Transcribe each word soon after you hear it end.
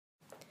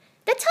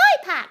The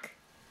toy park!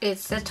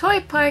 It's the toy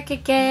park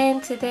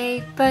again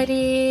today,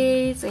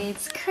 buddies.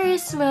 It's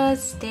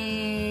Christmas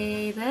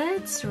Day.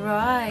 That's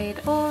right,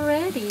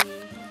 already.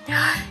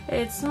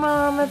 It's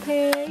Mama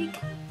Pig.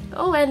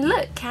 Oh, and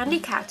look, Candy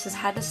Cat has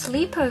had a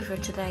sleepover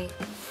today.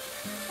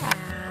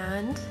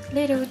 And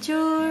little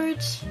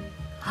George.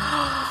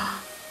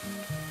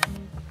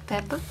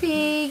 Peppa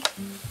Pig.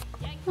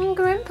 And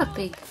Grandpa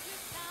Pig.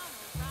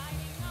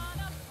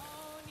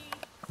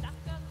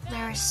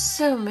 There are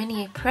so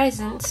many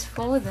presents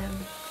for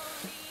them.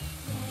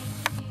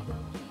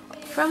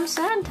 From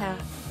Santa.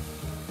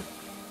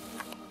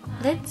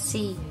 Let's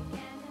see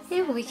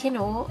if we can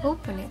all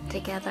open it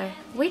together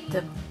with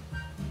them.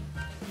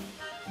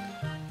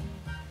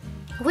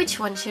 Which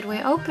one should we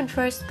open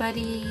first,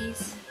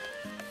 buddies?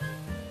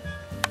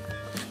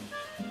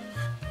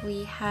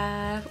 We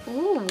have,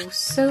 ooh,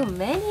 so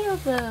many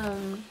of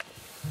them.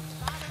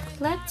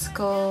 Let's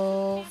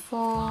go for,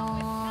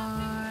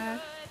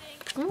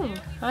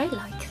 I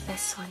like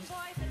this one.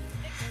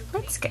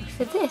 Let's go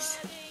for this.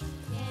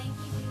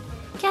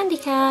 Candy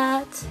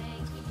Cat.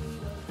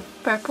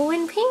 Purple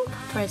and pink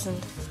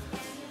present.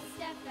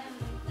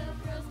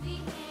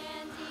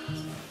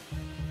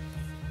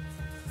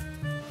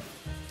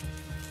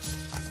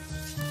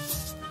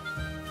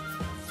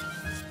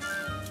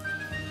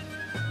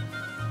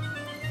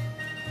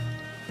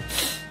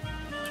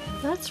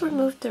 Let's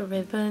remove the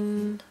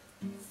ribbon.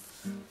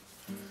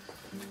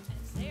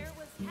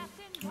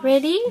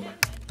 Ready?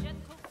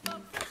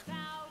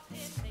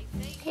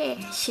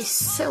 Yeah, she's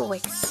so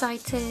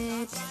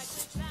excited.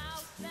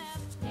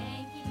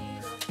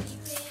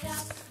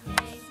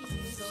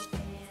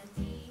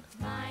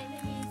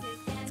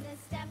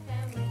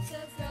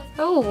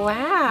 Oh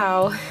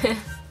wow!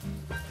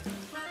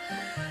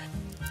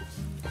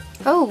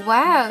 Oh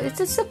wow,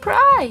 it's a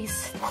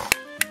surprise!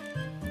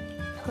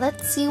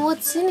 Let's see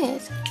what's in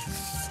it.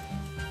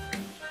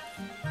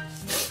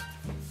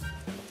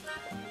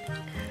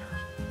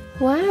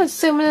 Wow,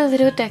 so many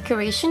little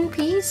decoration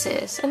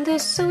pieces, and they're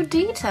so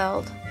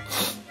detailed.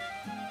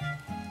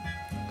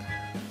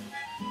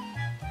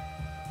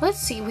 Let's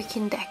see if we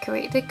can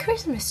decorate the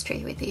Christmas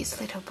tree with these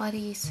little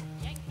buddies.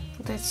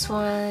 This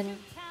one,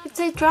 it's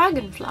a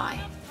dragonfly.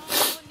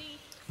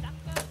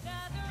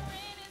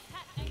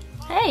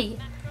 Hey,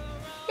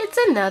 it's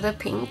another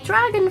pink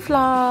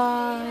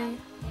dragonfly.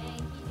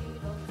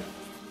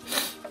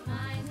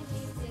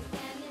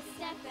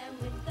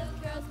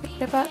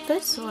 What about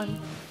this one?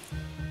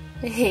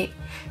 Hey,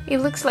 it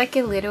looks like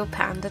a little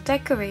panda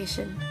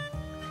decoration.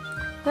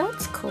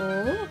 That's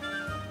cool.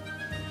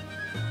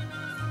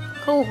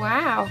 Oh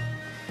wow,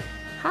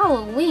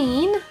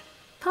 Halloween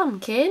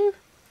pumpkin.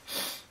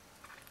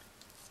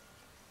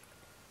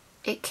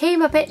 It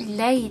came a bit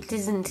late,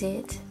 didn't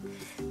it?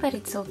 But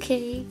it's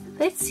okay.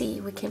 Let's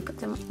see, we can put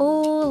them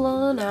all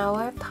on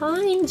our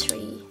pine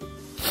tree.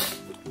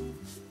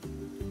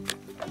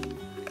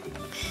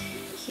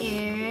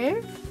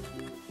 Here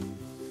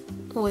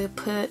we'll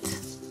put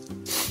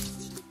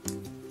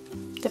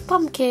the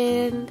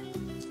pumpkin,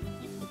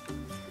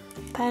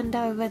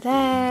 panda over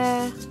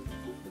there,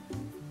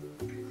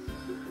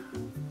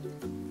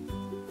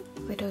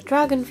 little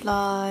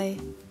dragonfly.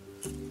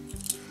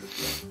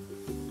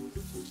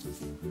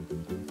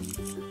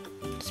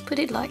 Just put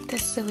it like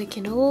this so we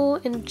can all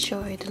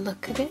enjoy the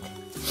look of it.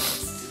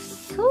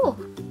 Cool.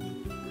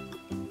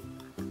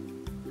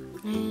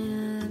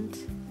 And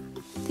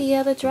the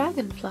other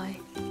dragonfly.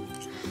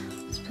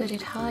 Let's put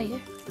it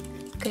higher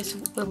because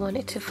we want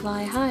it to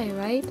fly high,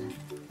 right?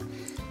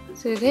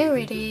 So there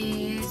it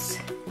is.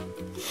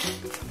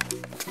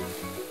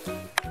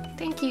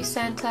 Thank you,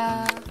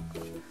 Santa.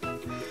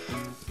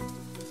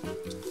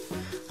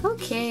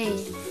 Okay,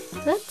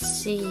 let's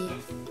see.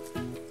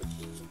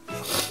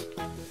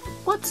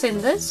 What's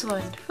in this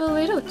one for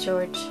little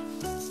George?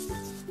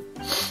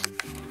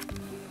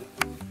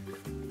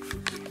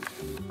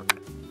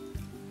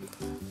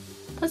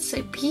 That's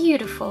a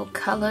beautiful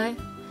color.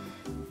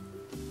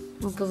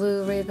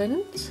 Blue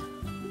ribbons.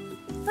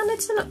 And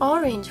it's an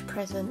orange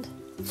present.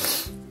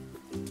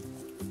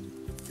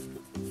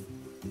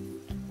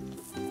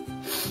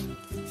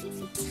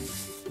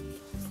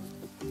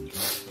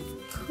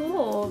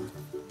 Cool.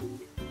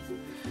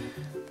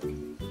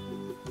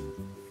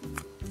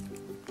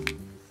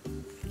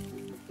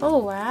 Oh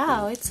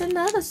wow, it's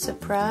another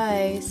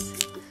surprise.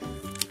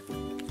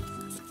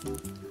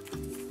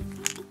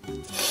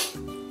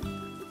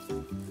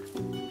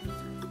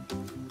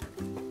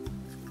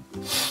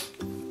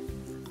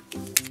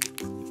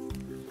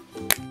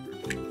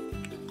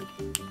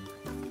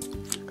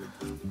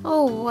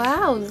 Oh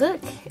wow,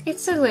 look,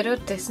 it's a little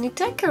Disney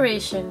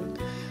decoration.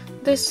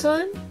 This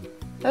one?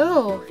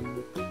 Oh,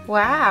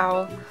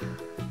 wow.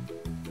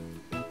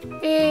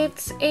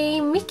 It's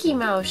a Mickey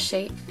Mouse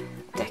shape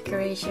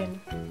decoration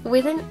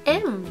with an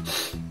M.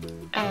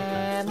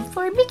 And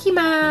for Mickey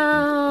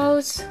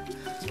Mouse.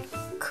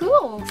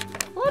 Cool.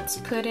 Let's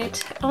put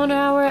it on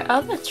our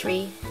other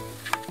tree.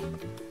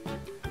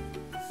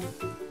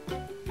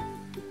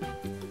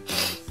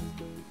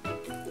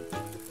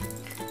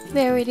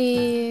 There it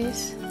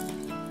is.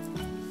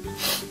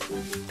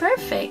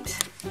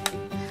 Perfect.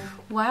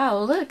 Wow,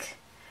 look.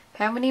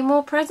 How many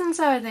more presents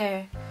are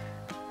there?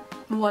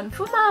 One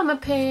for Mama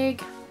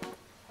Pig.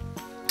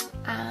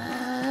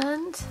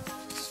 And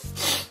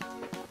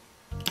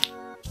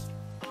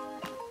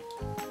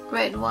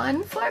red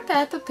one for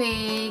Peppa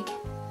Pig.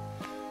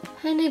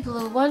 And a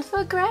blue one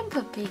for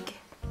Grandpa Pig.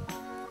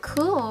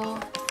 Cool.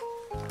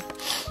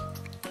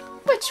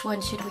 Which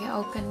one should we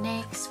open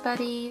next,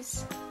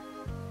 buddies?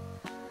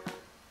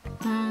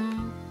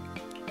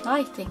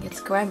 I think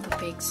it's Grandpa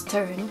Pig's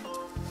turn.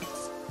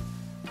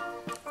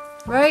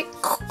 Right?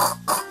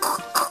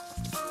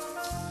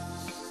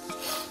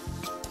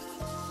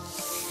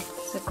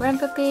 So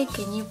Grandpa Pig,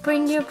 can you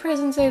bring your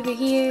presents over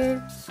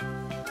here?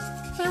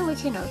 And we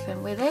can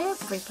open with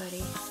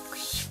everybody.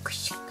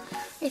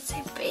 It's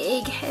a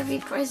big, heavy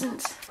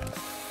present.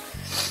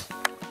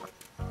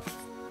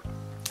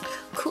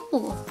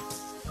 Cool.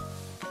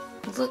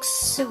 Looks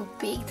so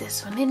big,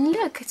 this one. And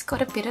look, it's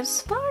got a bit of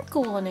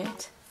sparkle on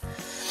it.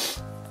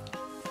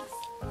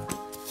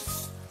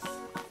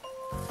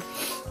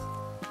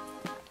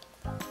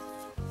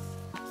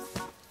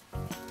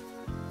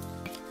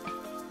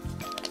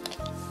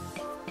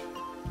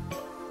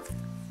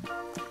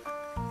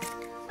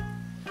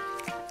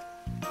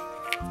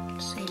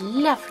 It's a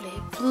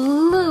lovely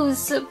blue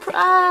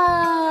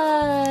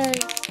surprise.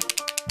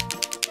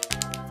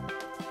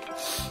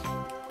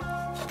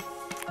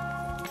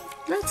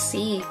 Let's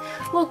see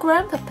what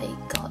Grandpa Pig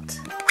got.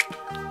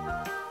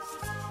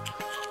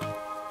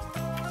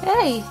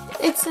 Hey,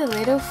 it's a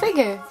little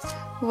figure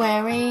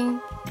wearing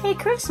a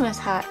Christmas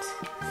hat.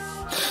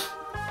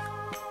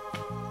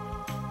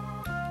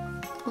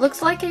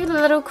 Looks like a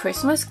little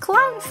Christmas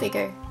clown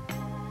figure,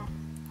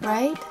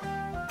 right?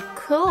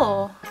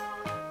 Cool.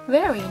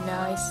 Very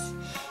nice.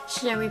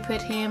 Shall we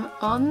put him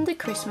on the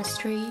Christmas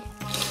tree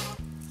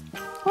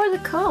or the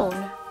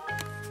cone?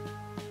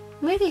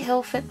 Maybe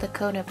he'll fit the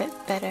cone a bit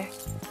better.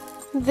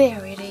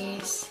 There it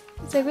is.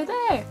 It's over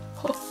there.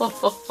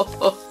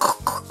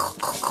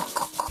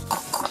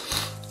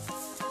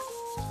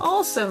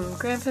 Awesome,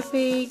 Grandpa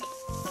Pig.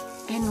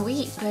 And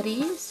wait,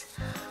 buddies.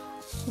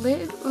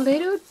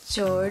 Little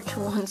George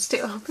wants to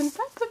open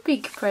Peppa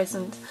Pig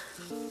present.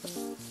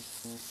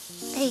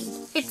 Hey,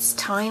 it's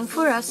time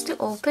for us to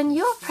open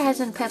your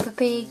present, Peppa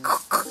Pig.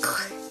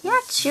 Yeah,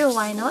 sure,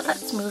 why not?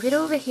 Let's move it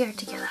over here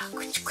together.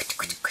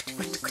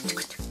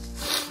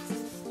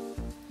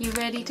 You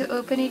ready to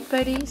open it,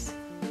 buddies?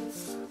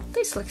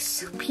 This looks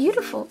so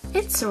beautiful.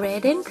 It's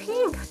red and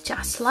pink,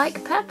 just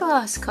like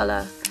Peppa's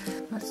color.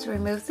 Let's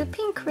remove the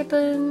pink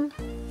ribbon.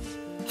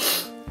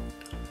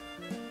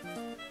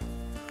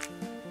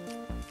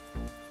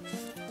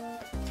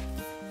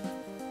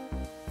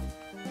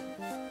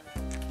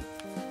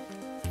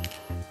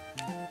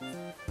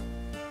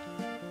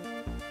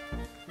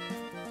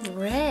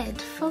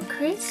 Red for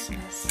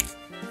Christmas.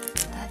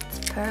 That's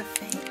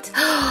perfect.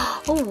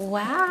 Oh,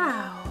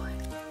 wow.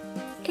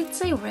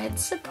 It's a red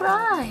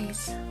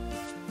surprise.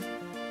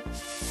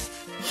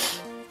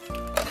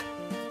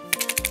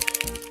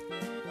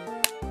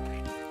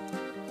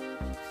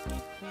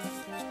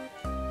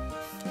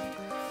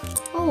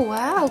 Oh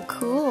wow,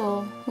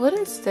 cool. What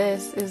is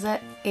this? Is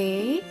that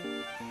A?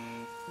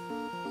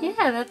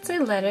 Yeah, that's a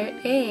letter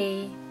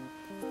A.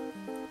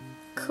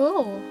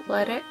 Cool.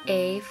 Letter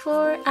A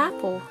for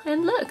apple.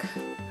 And look.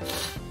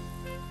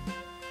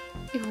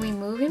 If we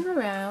move him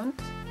around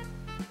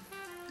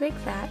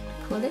like that,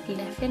 pull it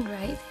left and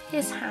right,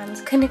 his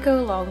hand's gonna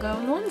go longer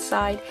on one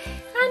side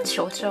and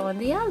shorter on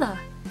the other.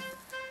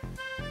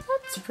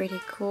 That's pretty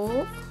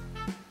cool.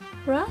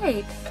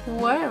 Right,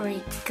 where are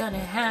we gonna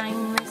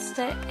hang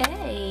Mr.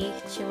 A?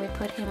 Should we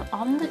put him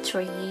on the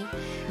tree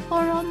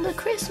or on the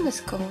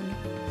Christmas cone?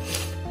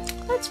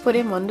 Let's put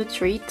him on the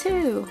tree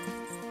too.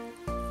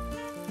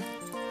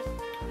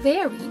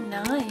 Very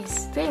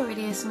nice. There it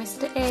is,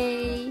 Mr.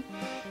 A.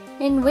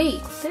 And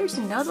wait, there's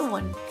another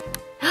one.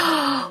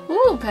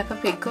 Oh, Peppa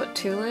Pig got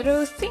two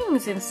little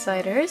things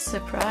inside her.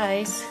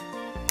 Surprise.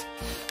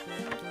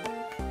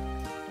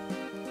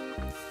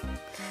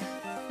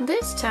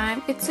 This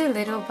time it's a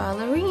little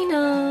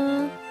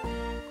ballerina.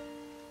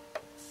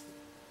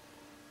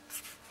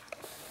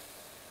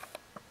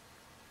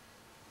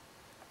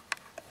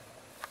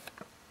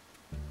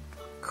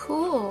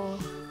 Cool.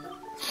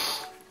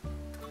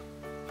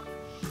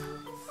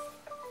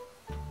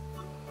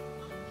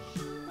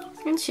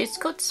 And she's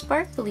got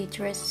sparkly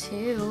dress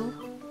too.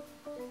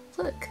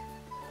 Look,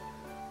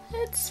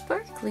 it's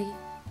sparkly.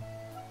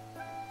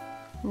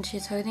 And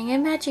she's holding a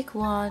magic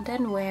wand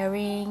and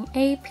wearing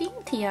a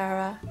pink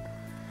tiara.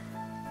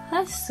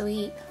 That's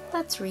sweet.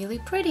 That's really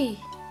pretty.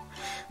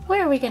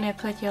 Where are we gonna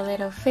put your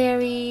little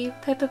fairy,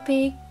 Peppa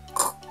Pig?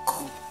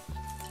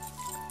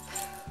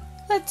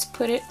 Let's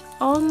put it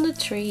on the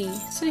tree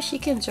so she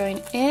can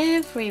join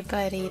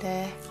everybody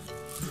there.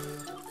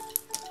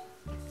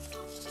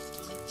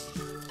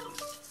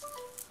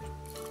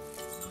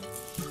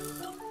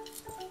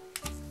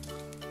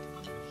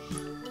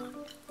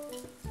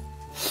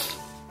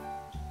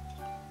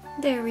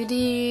 There it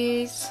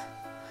is.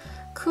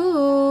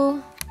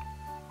 cool.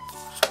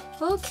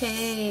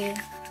 Okay.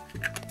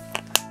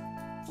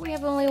 We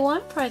have only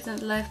one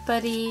present left,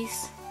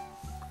 buddies.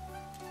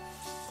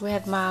 We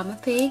have Mama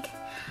Pig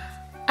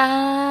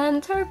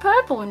and her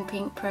purple and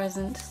pink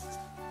present.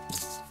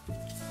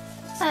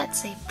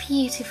 That's a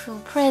beautiful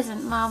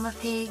present, Mama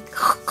Pig.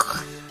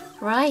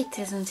 Right,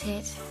 isn't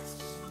it?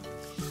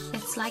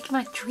 It's like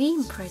my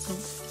dream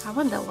present. I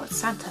wonder what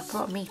Santa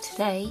brought me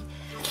today.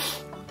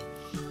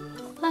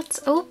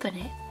 Let's open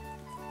it.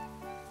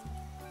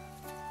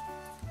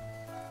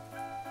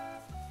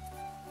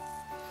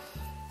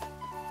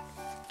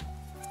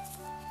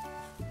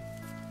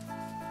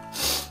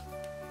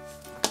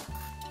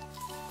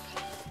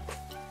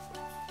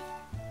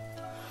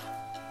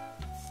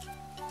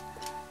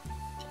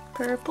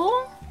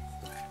 Purple.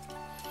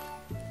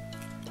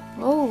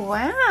 Oh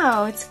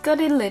wow, it's got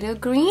a little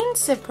green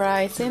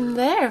surprise in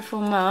there for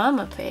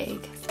Mama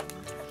Pig.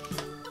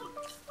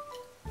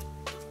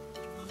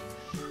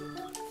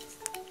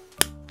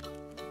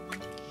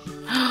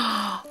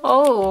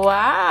 Oh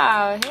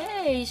wow,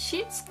 hey,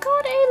 she's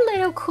got a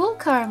little cool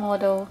car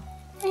model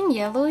in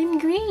yellow and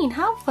green.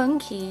 How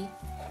funky.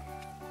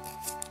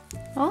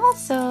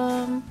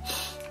 Awesome.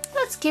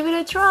 Let's give it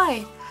a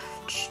try.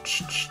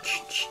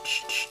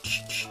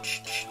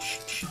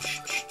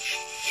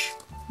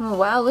 Oh,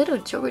 wow, little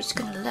George's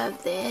gonna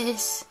love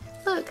this.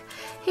 Look,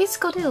 he's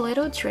got a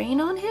little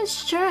train on his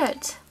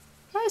shirt.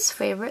 His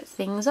favorite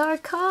things are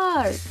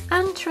cars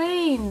and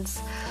trains.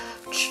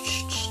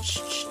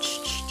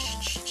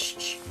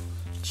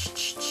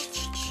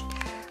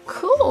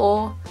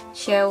 Cool.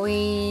 Shall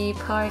we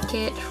park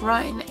it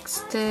right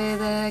next to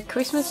the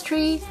Christmas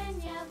tree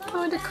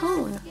or the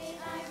cone?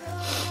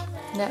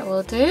 That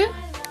will do.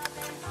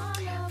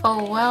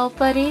 Oh well,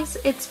 buddies,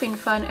 it's been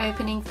fun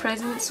opening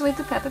presents with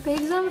the Peppa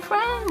Pigs and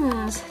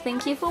Friends.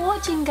 Thank you for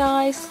watching,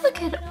 guys.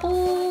 Look at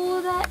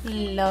all that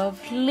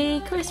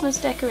lovely Christmas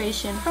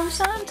decoration from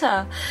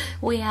Santa.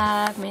 We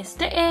have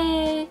Mr.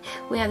 A,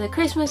 we have the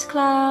Christmas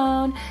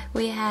clown,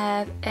 we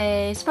have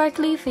a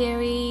sparkly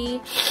fairy,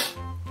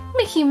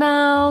 Mickey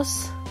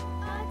Mouse,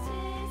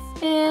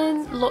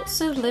 and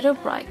lots of little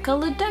bright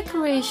colored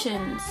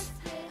decorations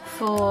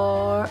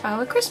for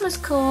our Christmas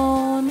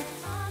cone.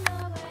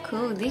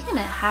 Cool, they're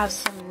gonna have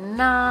some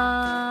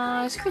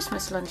nice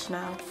Christmas lunch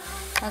now.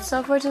 That's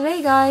all for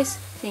today, guys.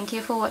 Thank you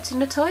for watching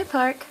the toy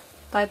park.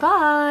 Bye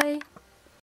bye.